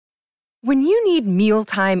When you need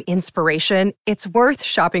mealtime inspiration, it's worth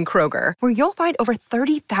shopping Kroger, where you'll find over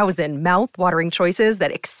 30,000 mouth-watering choices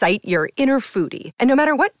that excite your inner foodie. And no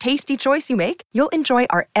matter what tasty choice you make, you'll enjoy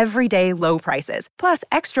our everyday low prices, plus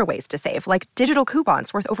extra ways to save, like digital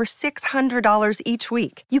coupons worth over $600 each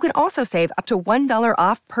week. You can also save up to $1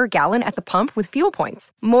 off per gallon at the pump with fuel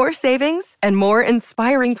points. More savings and more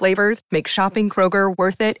inspiring flavors make shopping Kroger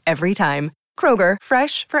worth it every time. Kroger,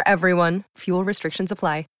 fresh for everyone. Fuel restrictions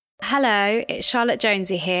apply. Hello, it's Charlotte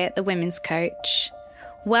Jonesy here, the Women's Coach.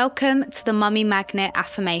 Welcome to the Mummy Magnet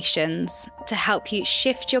Affirmations to help you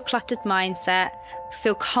shift your cluttered mindset,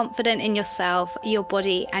 feel confident in yourself, your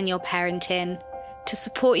body and your parenting, to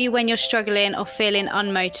support you when you're struggling or feeling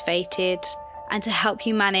unmotivated, and to help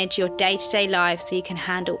you manage your day-to-day life so you can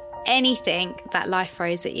handle anything that life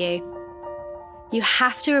throws at you. You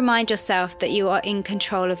have to remind yourself that you are in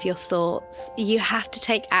control of your thoughts. You have to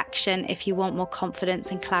take action if you want more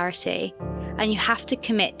confidence and clarity. And you have to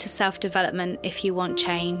commit to self-development if you want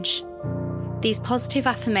change. These positive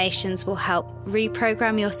affirmations will help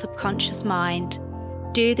reprogram your subconscious mind.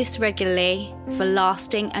 Do this regularly for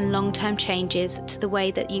lasting and long-term changes to the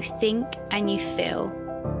way that you think and you feel.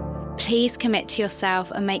 Please commit to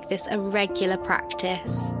yourself and make this a regular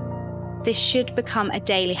practice. This should become a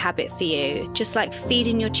daily habit for you, just like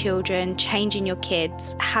feeding your children, changing your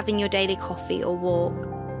kids, having your daily coffee or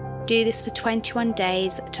walk. Do this for 21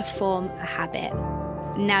 days to form a habit.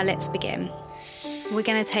 Now let's begin. We're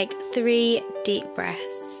going to take 3 deep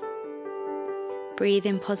breaths. Breathe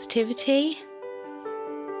in positivity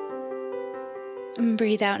and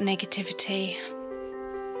breathe out negativity.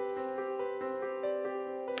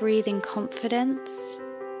 Breathe in confidence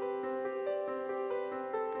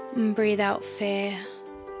and breathe out fear.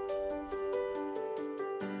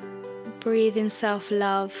 Breathe in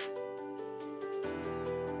self-love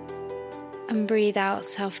and breathe out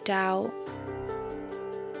self-doubt.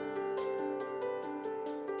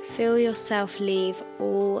 Feel yourself leave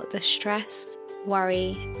all the stress,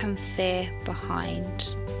 worry and fear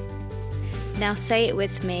behind. Now say it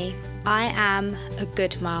with me. I am a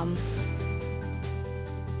good mum.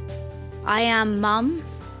 I am mum,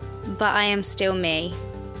 but I am still me.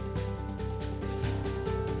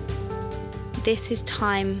 This is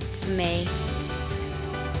time for me.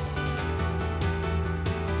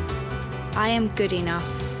 I am good enough.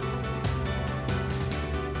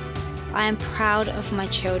 I am proud of my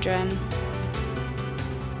children.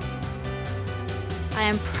 I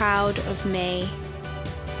am proud of me.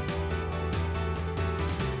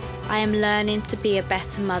 I am learning to be a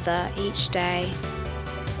better mother each day.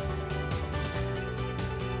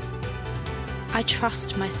 I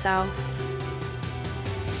trust myself.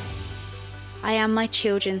 I am my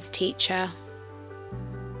children's teacher.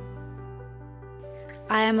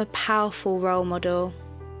 I am a powerful role model.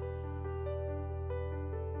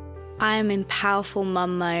 I am in powerful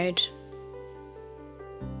mum mode.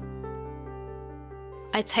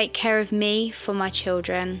 I take care of me for my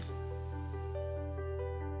children.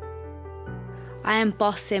 I am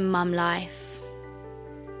boss in mum life.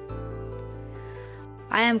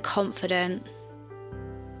 I am confident.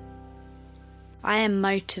 I am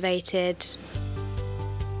motivated.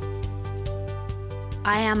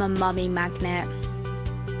 I am a mummy magnet.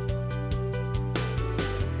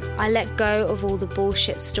 I let go of all the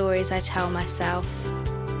bullshit stories I tell myself.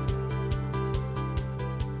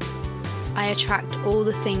 I attract all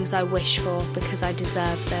the things I wish for because I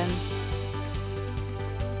deserve them.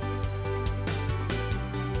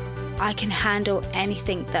 I can handle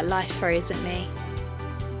anything that life throws at me.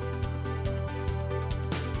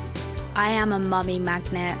 I am a mummy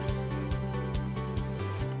magnet.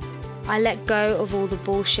 I let go of all the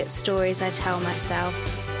bullshit stories I tell myself.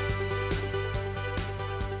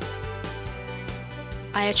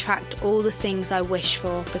 I attract all the things I wish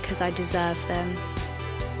for because I deserve them.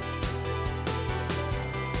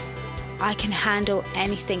 I can handle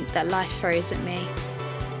anything that life throws at me.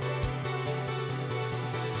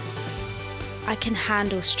 I can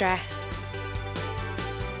handle stress.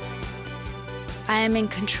 I am in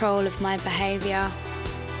control of my behaviour.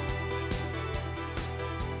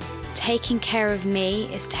 Taking care of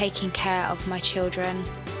me is taking care of my children.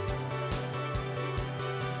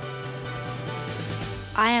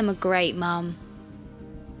 I am a great mum.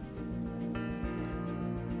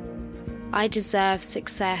 I deserve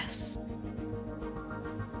success.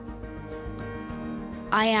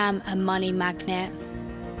 I am a money magnet.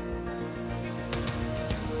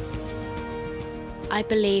 I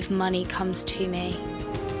believe money comes to me.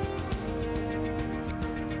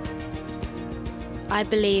 I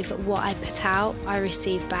believe what I put out, I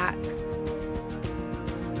receive back.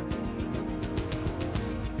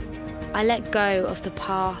 I let go of the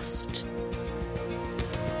past.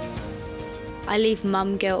 I leave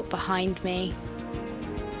mum guilt behind me.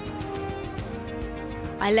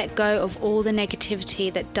 I let go of all the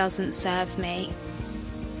negativity that doesn't serve me.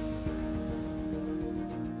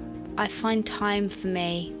 I find time for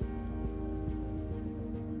me.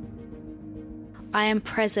 I am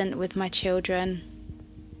present with my children.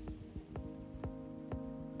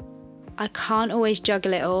 I can't always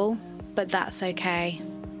juggle it all, but that's okay.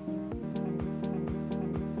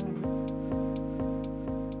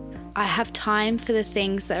 I have time for the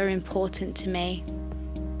things that are important to me.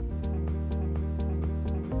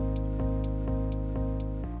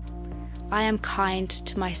 I am kind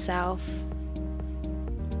to myself.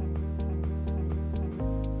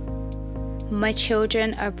 My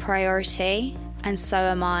children are a priority, and so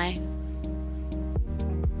am I.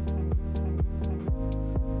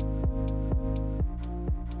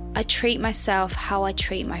 I treat myself how I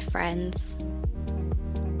treat my friends.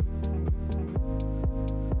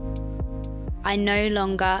 I no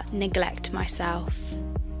longer neglect myself.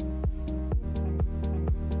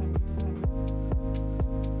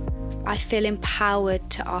 I feel empowered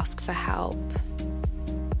to ask for help.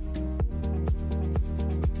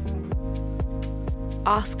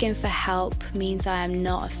 Asking for help means I am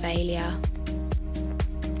not a failure.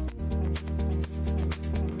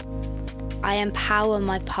 I empower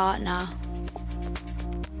my partner.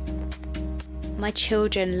 My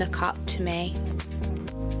children look up to me.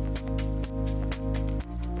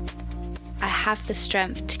 I have the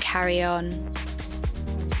strength to carry on.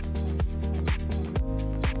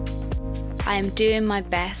 I am doing my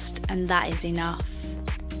best, and that is enough.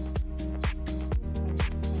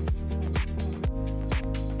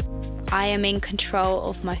 I am in control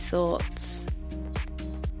of my thoughts.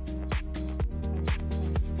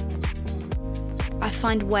 I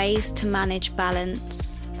find ways to manage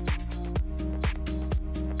balance.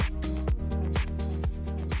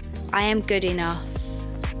 I am good enough.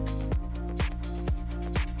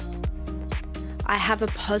 I have a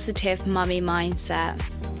positive mummy mindset.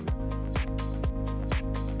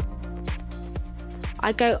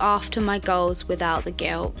 I go after my goals without the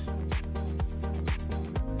guilt.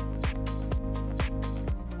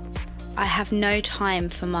 I have no time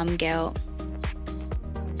for mum guilt.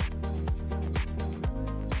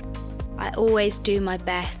 I always do my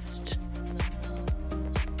best.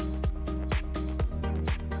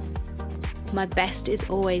 My best is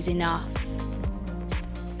always enough.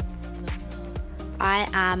 I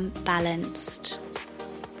am balanced.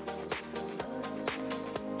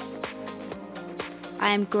 I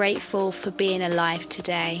am grateful for being alive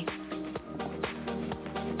today.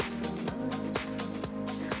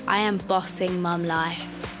 I am bossing mum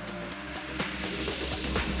life.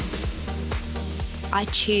 I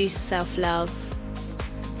choose self-love.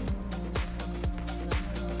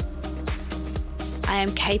 I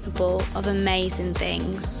am capable of amazing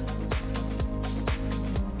things.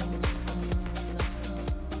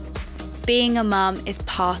 Being a mum is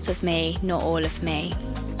part of me, not all of me.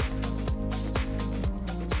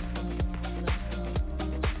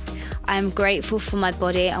 I am grateful for my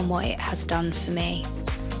body and what it has done for me.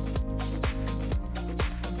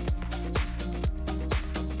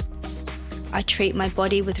 I treat my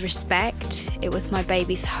body with respect. It was my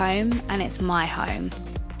baby's home, and it's my home.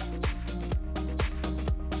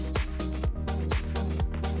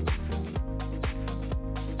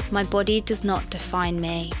 My body does not define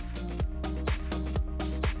me.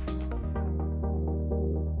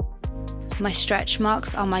 My stretch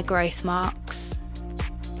marks are my growth marks.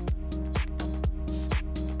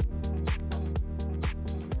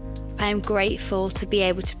 I am grateful to be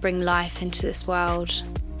able to bring life into this world.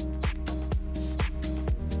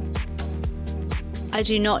 I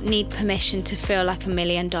do not need permission to feel like $1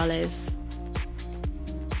 million.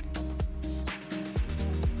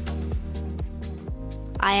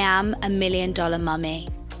 I am $1 million mummy.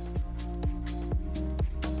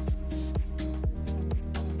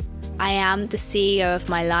 I am the CEO of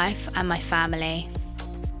my life and my family.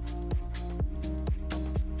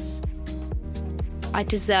 I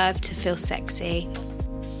deserve to feel sexy.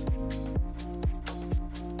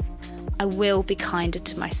 I will be kinder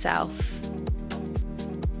to myself.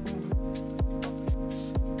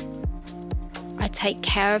 I take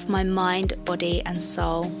care of my mind, body, and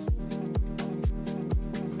soul.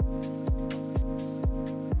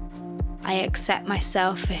 I accept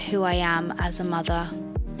myself for who I am as a mother.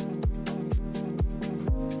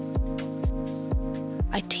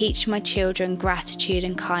 I teach my children gratitude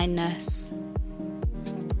and kindness.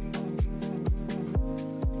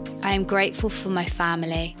 I am grateful for my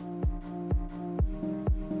family.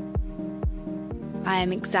 I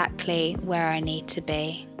am exactly where I need to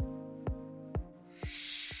be.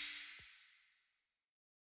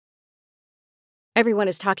 Everyone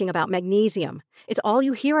is talking about magnesium. It's all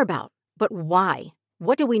you hear about. But why?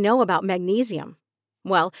 What do we know about magnesium?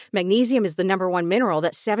 Well, magnesium is the number one mineral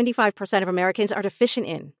that 75% of Americans are deficient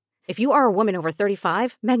in. If you are a woman over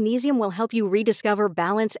 35, magnesium will help you rediscover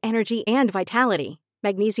balance, energy, and vitality.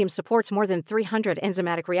 Magnesium supports more than 300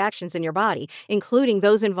 enzymatic reactions in your body, including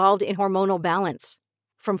those involved in hormonal balance.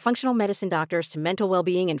 From functional medicine doctors to mental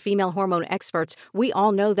well-being and female hormone experts, we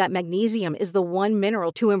all know that magnesium is the one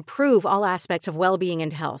mineral to improve all aspects of well-being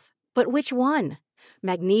and health. But which one?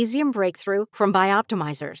 Magnesium Breakthrough from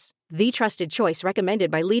Bioptimizers, the trusted choice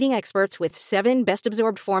recommended by leading experts with 7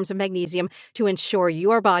 best-absorbed forms of magnesium to ensure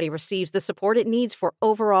your body receives the support it needs for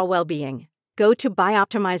overall well-being. Go to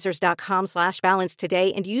bioptimizers.com/balance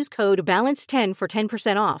today and use code BALANCE10 for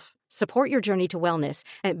 10% off. Support your journey to wellness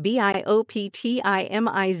at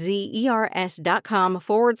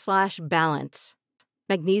bioptimizers.com/balance.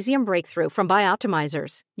 Magnesium Breakthrough from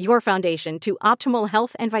Bioptimizers, your foundation to optimal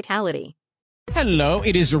health and vitality. Hello,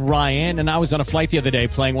 it is Ryan, and I was on a flight the other day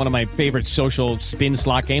playing one of my favorite social spin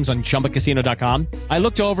slot games on ChumbaCasino.com. I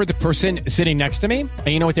looked over at the person sitting next to me, and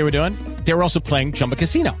you know what they were doing? They were also playing Chumba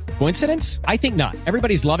Casino. Coincidence? I think not.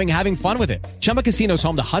 Everybody's loving having fun with it. Chumba Casino is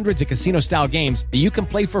home to hundreds of casino-style games that you can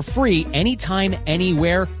play for free anytime,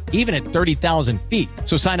 anywhere, even at 30,000 feet.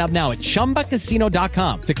 So sign up now at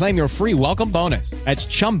ChumbaCasino.com to claim your free welcome bonus. That's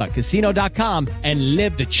ChumbaCasino.com and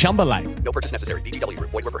live the Chumba life. No purchase necessary. VGW.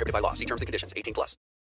 Void where prohibited by law. See terms and conditions. 18+.